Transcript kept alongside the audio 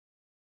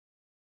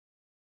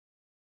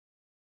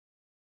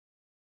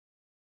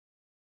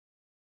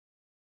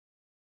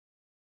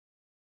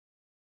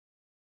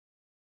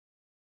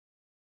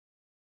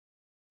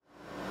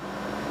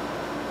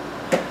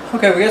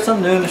Okay, we got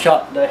something new in the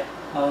shop today.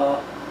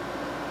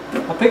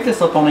 I picked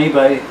this up on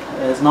eBay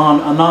as a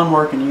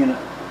non-working unit.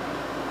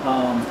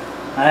 I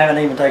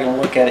haven't even taken a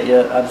look at it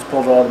yet. I just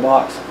pulled it out of the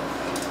box.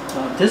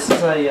 This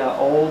is a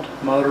old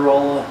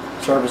Motorola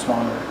service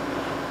monitor.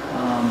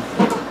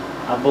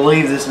 I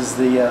believe this is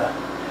the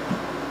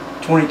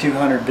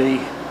 2200B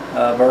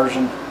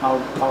version.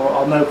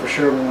 I'll know for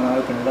sure when I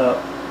open it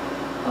up.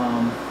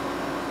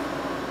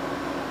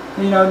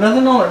 You know,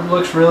 nothing on it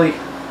looks really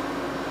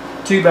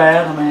too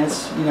bad. I mean,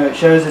 it's, you know, it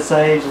shows its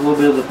age. A little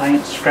bit of the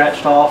paint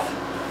scratched off.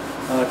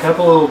 A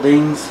couple little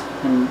dings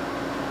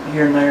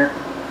here and there.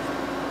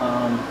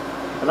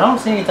 But I don't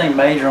see anything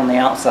major on the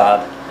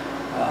outside.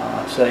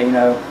 So, you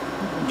know,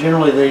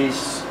 generally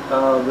these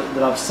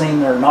that I've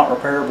seen that are not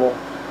repairable,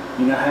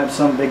 you know, have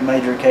some big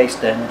major case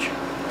damage.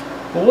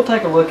 But we'll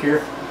take a look here,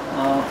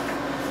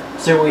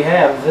 see what we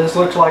have. This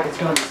looks like it's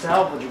going to be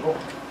salvageable.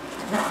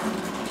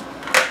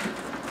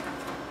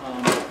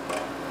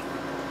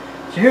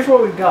 So here's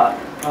what we've got.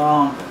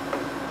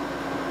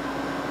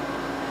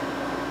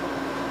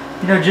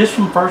 You know, just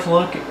from first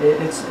look,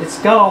 it's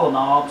got all the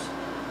knobs.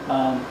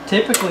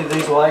 Typically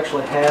these will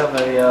actually have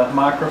a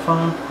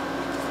microphone.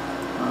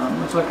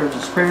 Looks like there's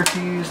a spare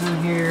fuse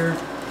in here.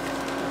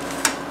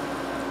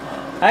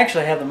 I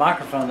actually have the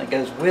microphone that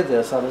goes with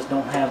this. I just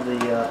don't have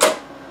the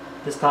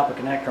this type of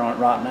connector on it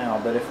right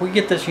now. But if we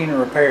get this unit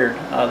repaired,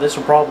 this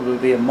will probably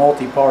be a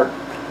multi-part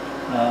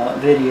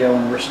video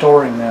in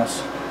restoring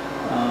this.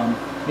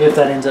 If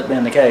that ends up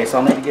being the case,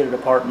 I'll need to get it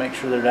apart and make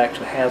sure that it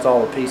actually has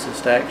all the pieces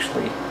to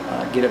actually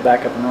get it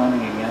back up and running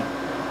again.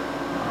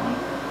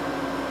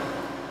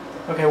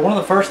 Okay, one of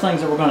the first things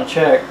that we're going to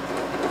check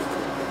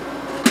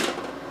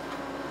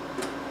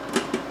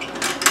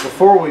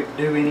before we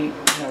do any, you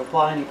know,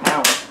 apply any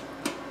power,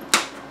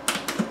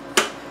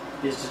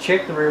 is to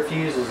check the rear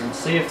fuses and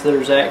see if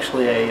there's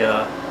actually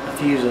a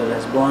fuse that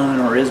has blown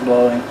or is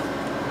blowing,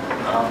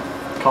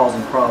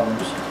 causing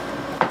problems.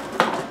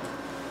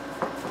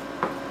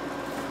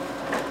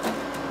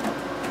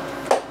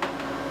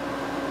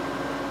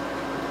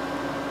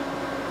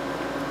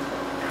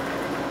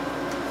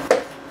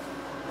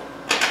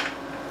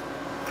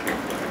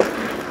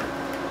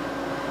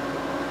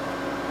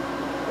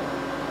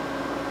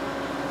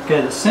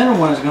 Okay, the center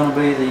one is going to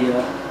be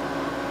the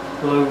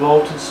low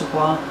voltage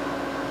supply.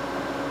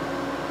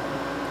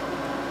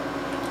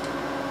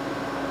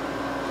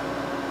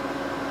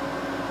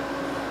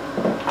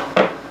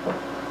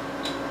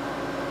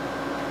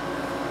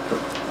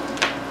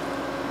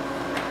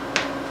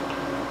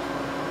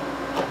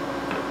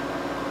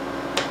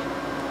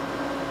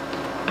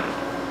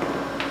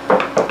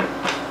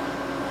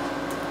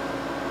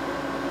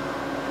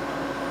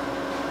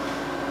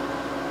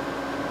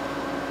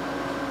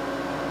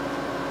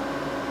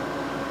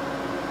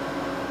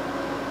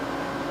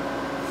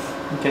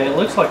 Okay, it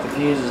looks like the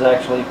fuse is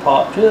actually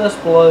popped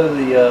just below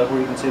the where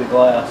you can see the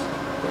glass.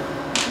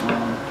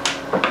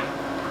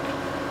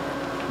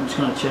 I'm just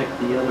going to check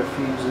the other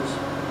fuses.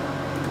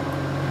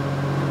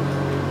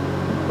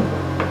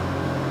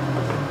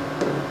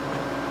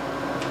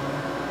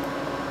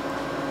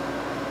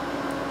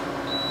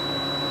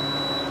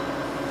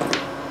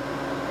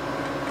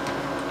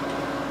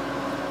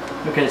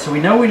 Okay, so we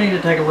know we need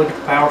to take a look at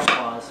the power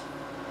supplies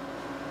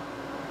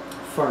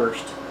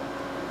first.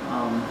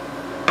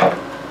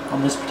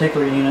 On this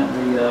particular unit,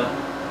 the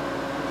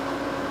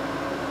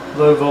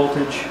low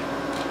voltage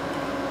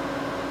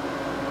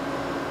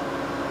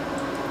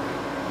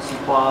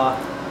supply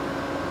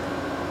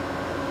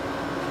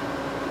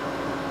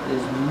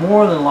is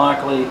more than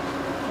likely it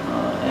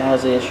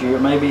has an issue.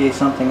 It may be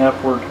something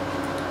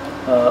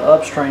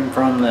upstream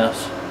from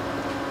this.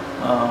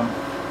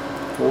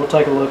 But we'll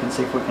take a look and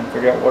see if we can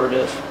figure out what it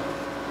is.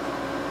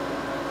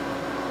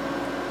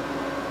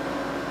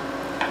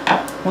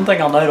 One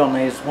thing I'll note on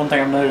these, one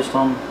thing I've noticed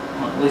on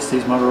at least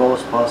these Motorola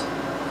supplies,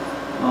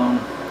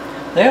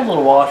 they have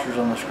little washers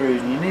on the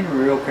screws, and you need to be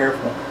real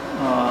careful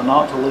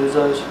not to lose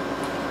those.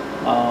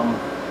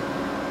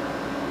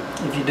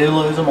 If you do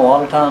lose them, a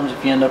lot of times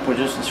if you end up with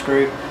just a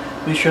screw,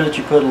 be sure that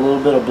you put a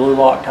little bit of blue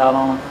Loctite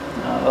on them,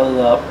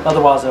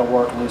 otherwise they'll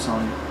work loose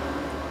on you.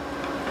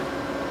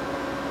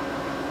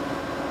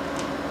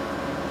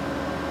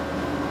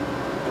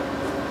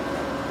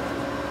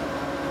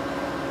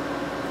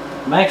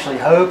 I'm actually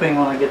hoping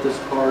when I get this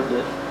apart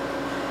that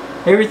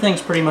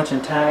everything's pretty much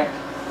intact.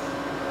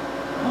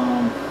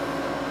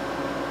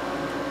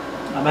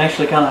 I'm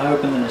actually kind of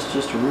hoping that it's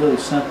just a really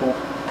simple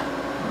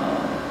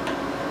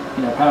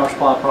you know, power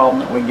supply problem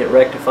that we can get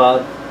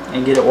rectified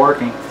and get it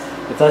working.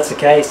 If that's the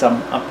case,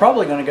 I'm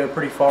probably going to go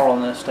pretty far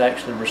on this to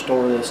actually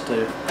restore this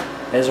to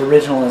as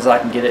original as I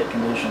can get it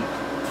condition.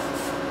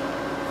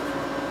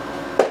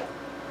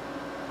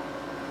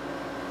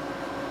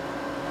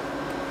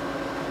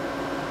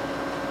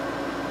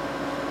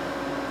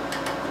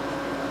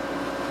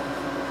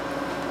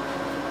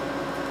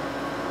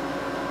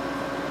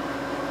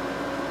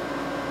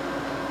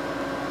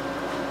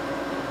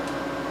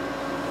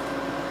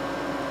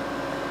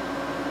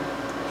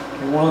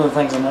 One of the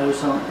things I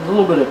noticed, there's a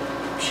little bit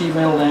of sheet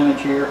metal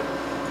damage here.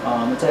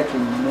 It's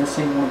actually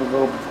missing one of the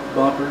little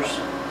bumpers.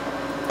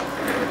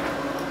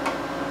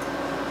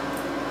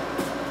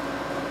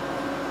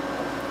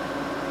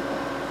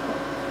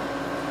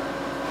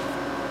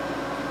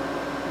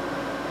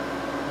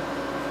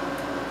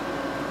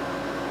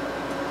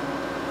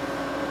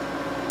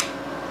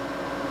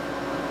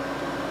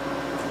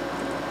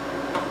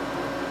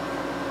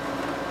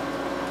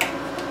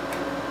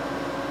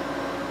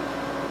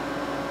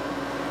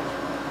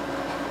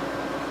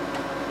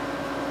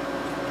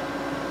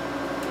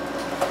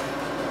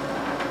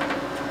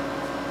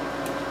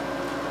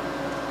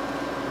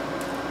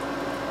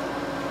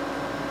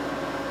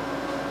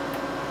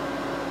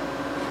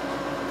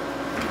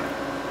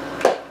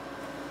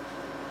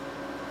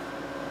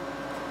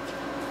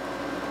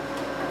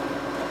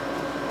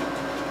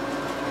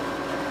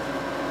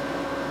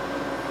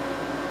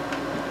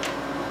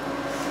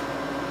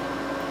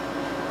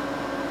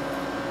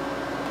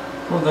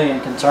 One thing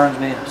that concerns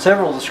me,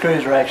 several of the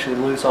screws are actually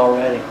loose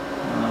already,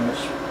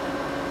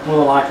 which more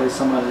than likely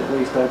somebody at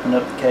least opened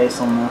up the case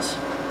on this.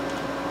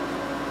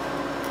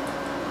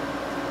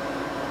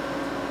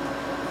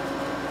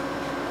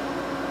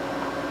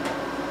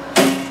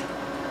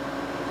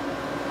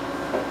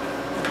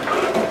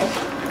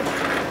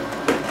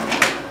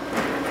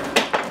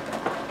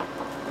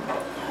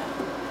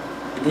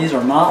 These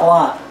are not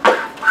light.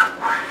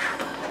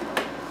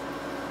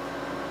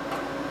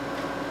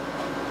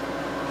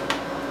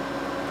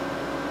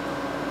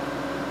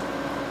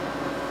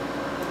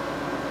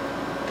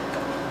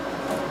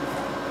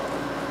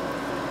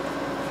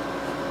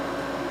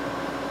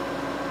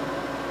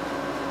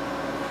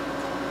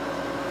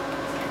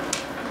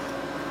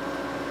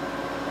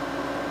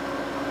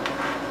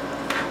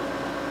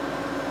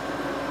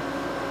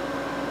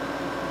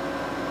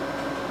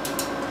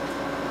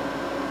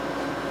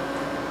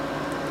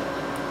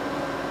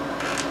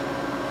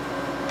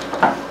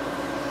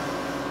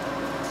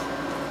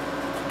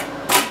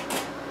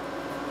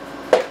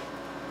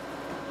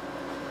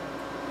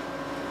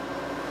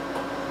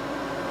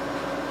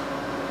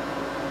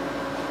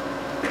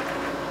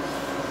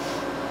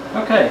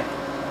 Okay,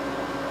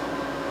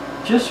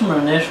 just from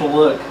an initial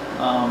look,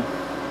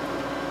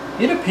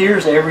 it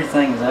appears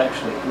everything is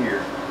actually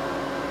here.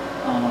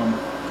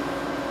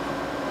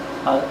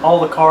 All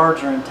the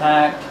cards are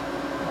intact.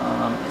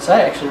 It's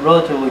actually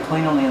relatively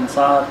clean on the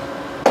inside.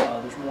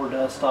 There's more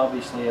dust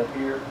obviously up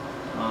here.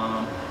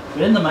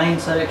 But in the main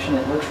section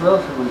it looks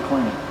relatively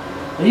clean.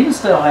 It even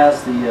still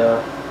has the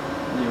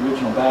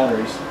original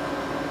batteries,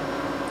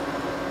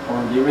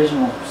 or the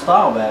original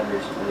style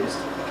batteries at least.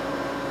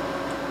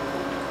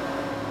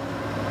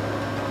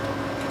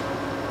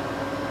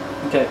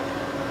 Okay,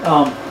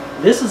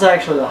 this is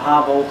actually the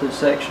high voltage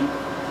section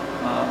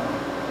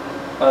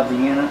of the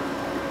unit.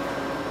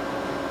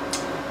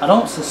 I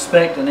don't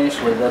suspect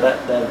initially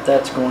that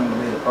that's going to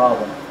be the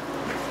problem.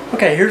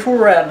 Okay, here's where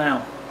we're at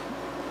now.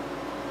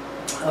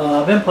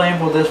 I've been playing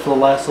with this for the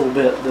last little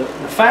bit. The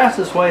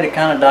fastest way to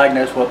kind of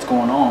diagnose what's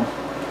going on,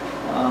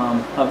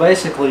 I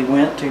basically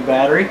went to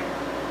battery,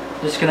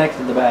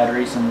 disconnected the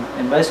batteries,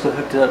 and basically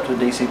hooked it up to a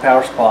DC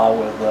power supply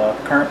with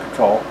current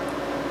control.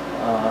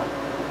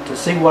 To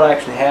see what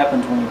actually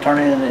happens when you turn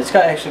it in. It's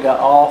actually got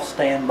off,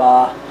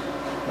 standby,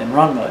 and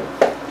run mode.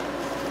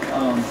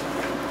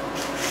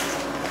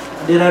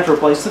 I did have to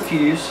replace the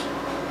fuse.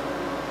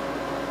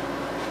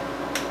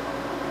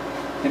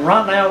 And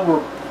right now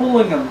we're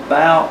pulling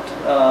about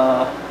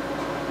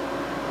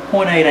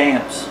 0.8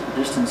 amps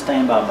just in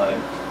standby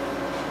mode.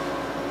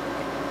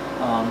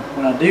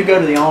 When I do go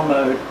to the on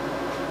mode,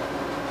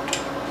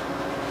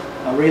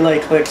 a relay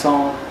clicks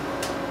on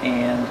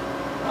and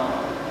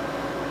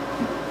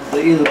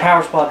either the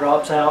power supply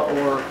drops out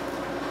or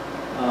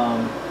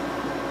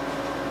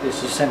it's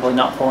just simply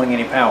not pulling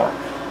any power.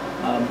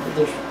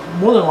 There's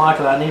more than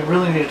likely I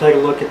really need to take a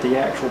look at the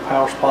actual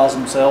power supplies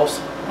themselves,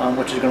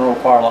 which is going to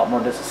require a lot more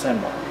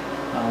disassembly.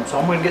 So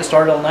I'm going to get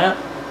started on that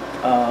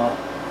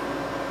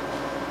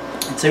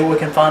and see what we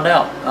can find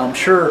out. I'm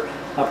sure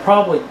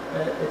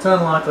it's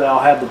unlikely I'll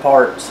have the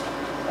parts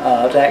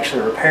to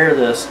actually repair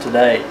this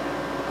today.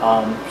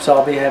 So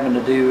I'll be having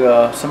to do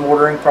some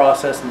ordering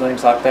process and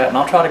things like that, and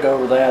I'll try to go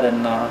over that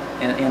in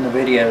the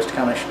videos to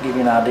kind of give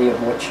you an idea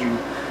of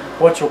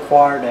what's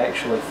required to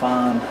actually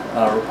find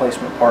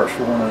replacement parts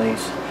for one of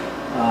these,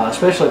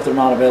 especially if they're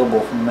not available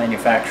from the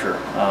manufacturer.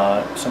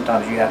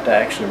 Sometimes you have to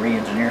actually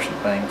re-engineer some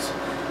things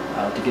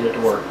to get it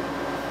to work.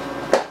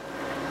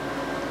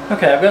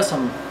 Okay, I've got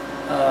some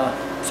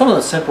of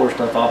the simpler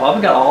stuff off. I've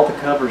got all the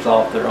covers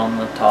off there on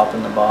the top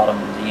and the bottom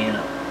of the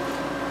unit.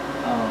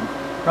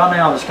 Right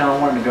now I'm just kind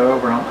of wanting to go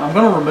over. I'm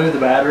going to remove the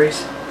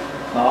batteries.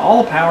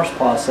 All the power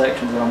supply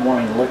sections that I'm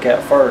wanting to look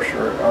at first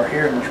are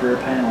here in this rear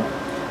panel.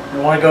 I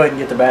want to go ahead and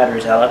get the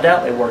batteries out. I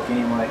doubt they work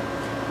anyway.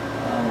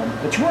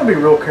 But you want to be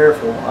real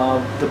careful.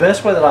 The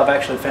best way that I've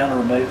actually found to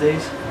remove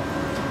these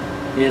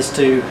is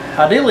to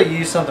ideally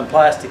use something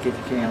plastic if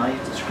you can. I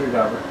use a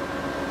screwdriver.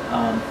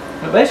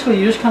 But basically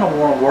you just kind of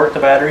want to work the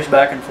batteries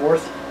back and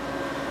forth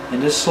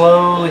and just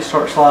slowly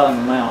start sliding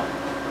them out.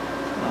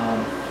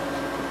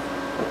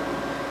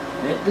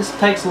 it just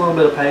takes a little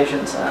bit of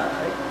patience.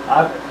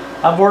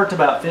 I've worked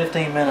about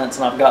 15 minutes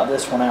and I've got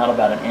this one out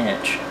about an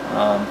inch.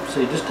 So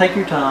you just take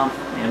your time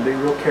and be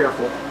real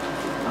careful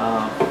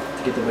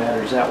to get the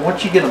batteries out.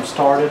 Once you get them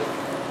started,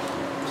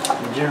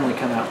 they generally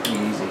come out pretty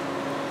easy.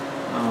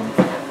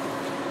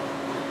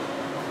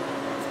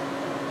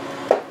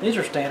 These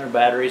are standard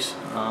batteries.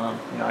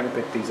 You know, I can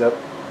pick these up,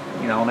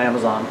 you know, on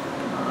Amazon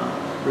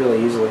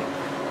really easily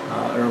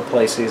and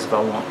replace these if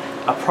I want.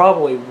 I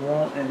probably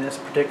won't in this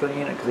particular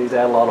unit because these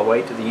add a lot of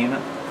weight to the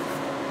unit.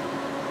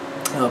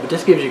 But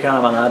this gives you kind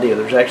of an idea.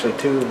 There's actually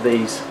 2 of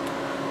these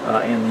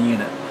in the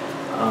unit.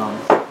 I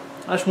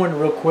just wanted to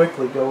real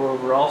quickly go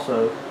over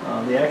also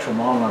the actual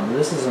model number.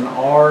 This is an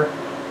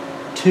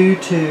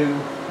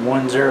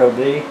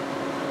R2210B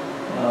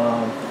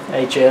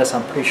HS.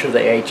 I'm pretty sure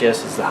the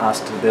HS is the high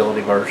stability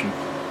version.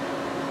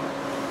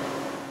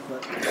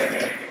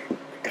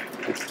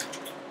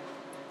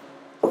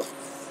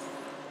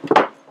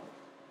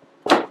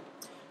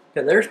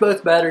 Okay, there's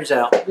both batteries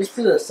out. This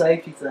is a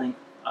safety thing.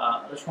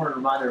 I just wanted to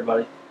remind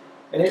everybody,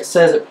 and it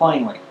says it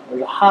plainly.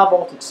 There's a high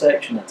voltage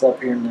section that's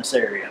up here in this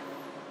area.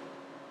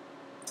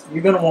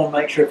 You're going to want to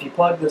make sure if you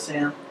plug this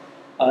in,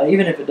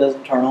 even if it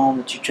doesn't turn on,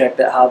 that you check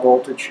that high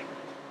voltage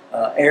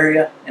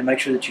area and make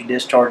sure that you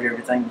discharge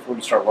everything before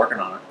you start working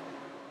on it.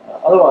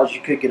 Otherwise, you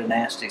could get a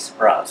nasty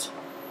surprise.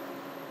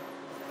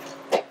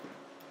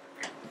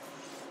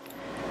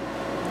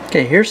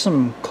 Okay, here's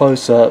some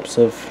close-ups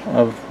of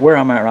where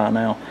I'm at right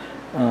now.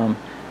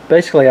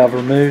 Basically, I've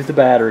removed the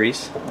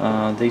batteries.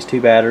 These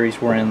 2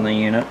 batteries were in the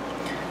unit,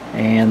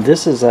 and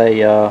this is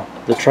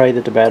the tray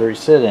that the batteries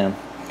sit in,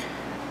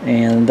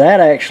 and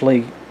that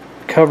actually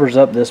covers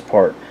up this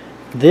part.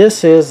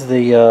 This is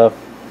the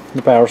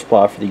power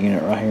supply for the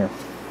unit right here.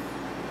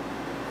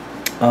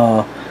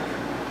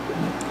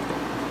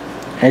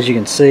 As you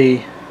can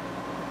see,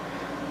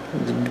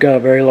 it's got a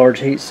very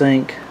large heat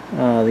sink.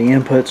 The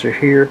inputs are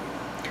here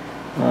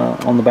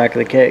on the back of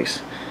the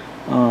case.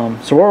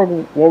 So what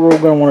we're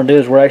going to want to do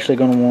is we're actually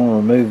going to want to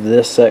remove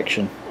this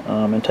section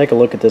and take a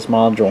look at this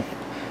module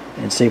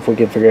and see if we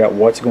can figure out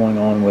what's going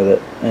on with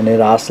it and it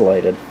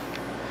isolated.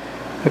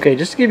 Okay,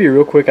 just to give you a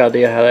real quick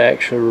idea how to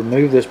actually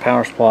remove this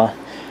power supply.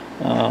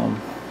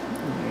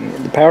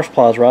 The power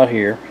supply is right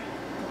here.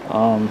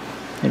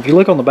 If you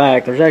look on the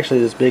back, there's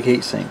actually this big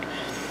heat sink.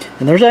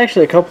 And there's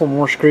actually a couple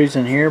more screws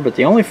in here, but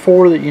the only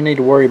 4 that you need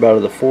to worry about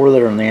are the 4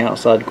 that are in the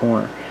outside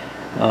corner.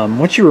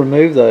 Once you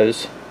remove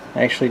those,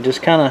 actually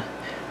just kind of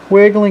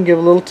wiggle and give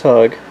a little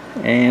tug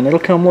and it'll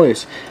come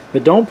loose,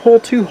 but don't pull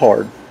too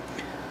hard.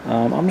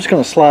 I'm just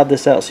going to slide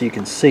this out so you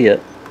can see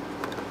it.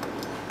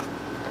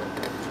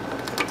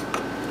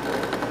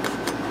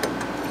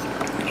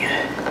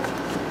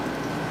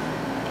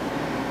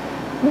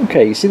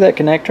 Okay, you see that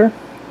connector?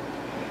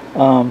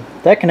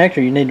 That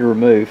connector you need to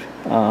remove.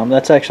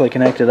 That's actually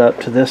connected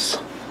up to this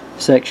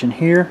section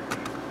here,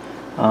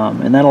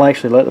 and that'll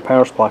actually let the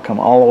power supply come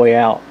all the way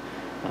out.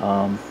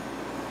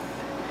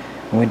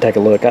 We can take a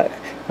look.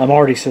 I'm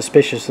already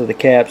suspicious of the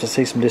caps. I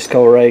see some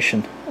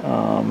discoloration,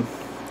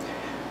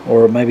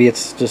 or maybe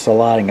it's just a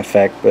lighting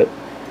effect, but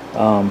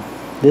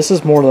this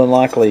is more than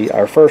likely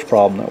our first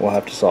problem that we'll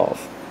have to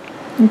solve.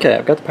 Okay,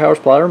 I've got the power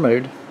supply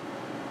removed.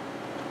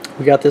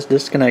 We got this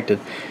disconnected.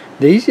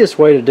 The easiest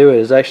way to do it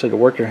is actually to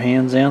work your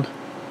hands in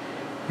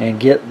and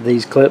get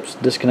these clips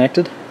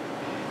disconnected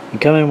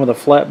and come in with a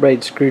flat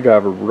blade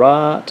screwdriver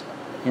right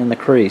in the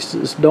crease.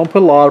 Just don't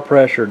put a lot of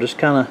pressure, just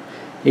kind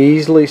of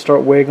easily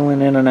start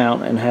wiggling in and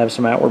out and have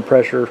some outward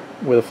pressure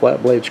with a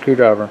flat blade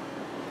screwdriver.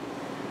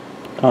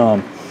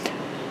 I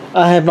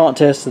have not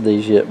tested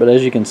these yet, but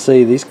as you can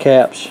see, these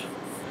caps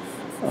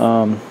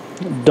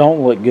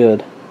don't look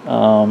good.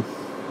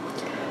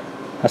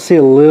 I see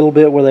a little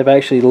bit where they've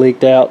actually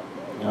leaked out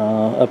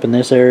up in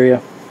this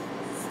area,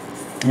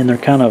 and they're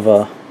kind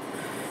of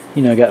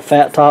you know, got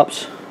fat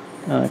tops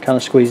kind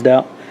of squeezed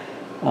out.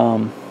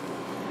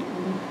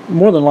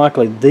 More than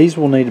likely these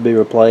will need to be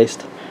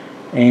replaced,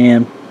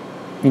 and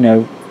you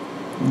know,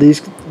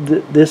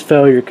 this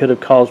failure could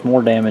have caused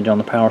more damage on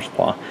the power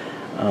supply.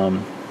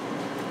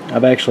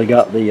 I've actually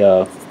got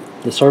the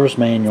service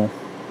manual,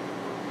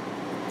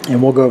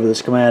 and we'll go over the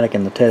schematic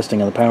and the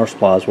testing of the power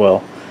supply as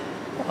well,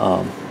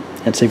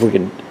 and see if we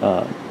can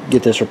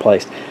get this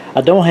replaced. I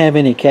don't have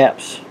any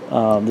caps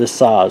this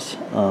size,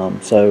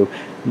 so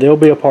there'll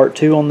be a part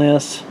 2 on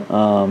this.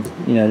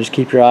 You know, just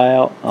keep your eye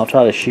out. I'll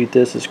try to shoot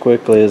this as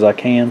quickly as I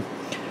can.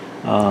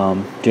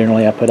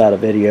 Generally I put out a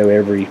video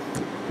every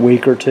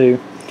week or 2,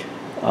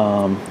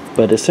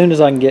 but as soon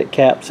as I can get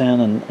caps in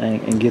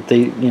and get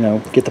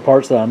the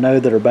parts that I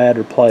know that are bad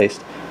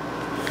replaced.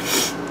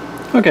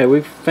 Okay,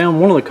 we've found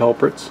one of the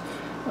culprits.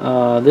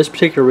 This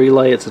particular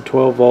relay, it's a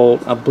 12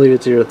 volt. I believe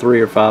it's either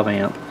 3 or 5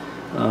 amp.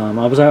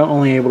 I was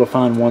only able to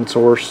find one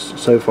source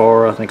so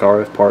far. I think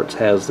RF Parts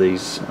has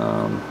these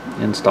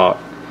in stock.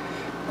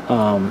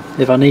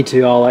 If I need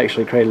to, I'll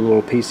actually create a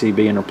little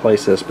PCB and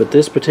replace this. But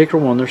this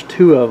particular one, there's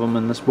 2 of them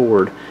in this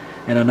board,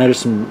 and I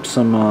noticed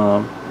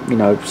some you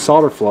know,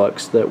 solder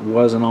flux that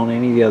wasn't on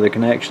any of the other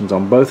connections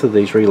on both of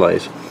these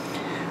relays.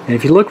 And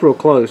if you look real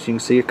close, you can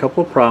see a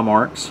couple of pry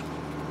marks,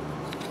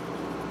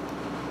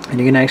 and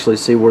you can actually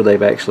see where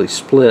they've actually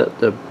split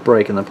the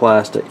break in the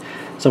plastic.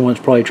 Someone's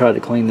probably tried to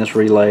clean this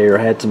relay or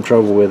had some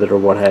trouble with it or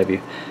what have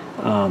you.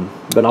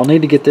 But I'll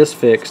need to get this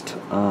fixed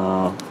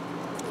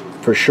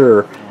for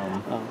sure.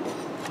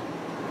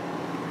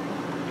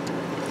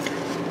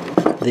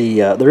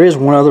 There is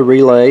one other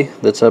relay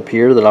that's up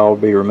here that I'll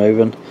be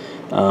removing.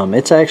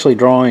 It's actually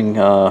drawing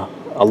a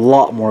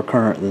lot more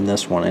current than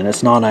this one, and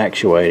it's not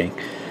actuating.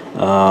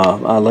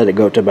 I let it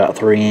go to about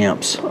 3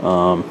 amps,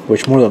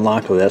 which more than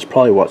likely that's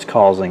probably what's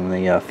causing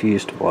the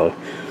fuse to blow,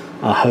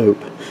 I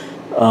hope.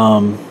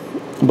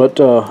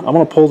 But I'm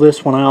going to pull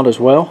this one out as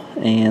well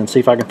and see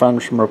if I can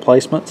find some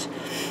replacements,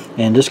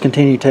 and just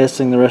continue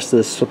testing the rest of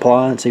the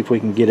supply and see if we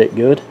can get it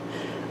good.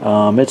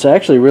 It's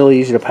actually really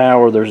easy to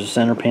power. There's a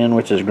center pin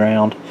which is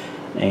ground,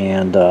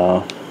 and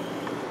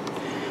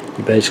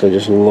you basically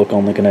just look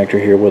on the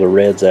connector here where the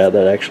red's at.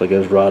 That actually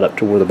goes right up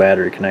to where the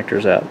battery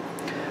connector's at.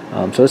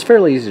 So it's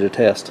fairly easy to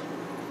test.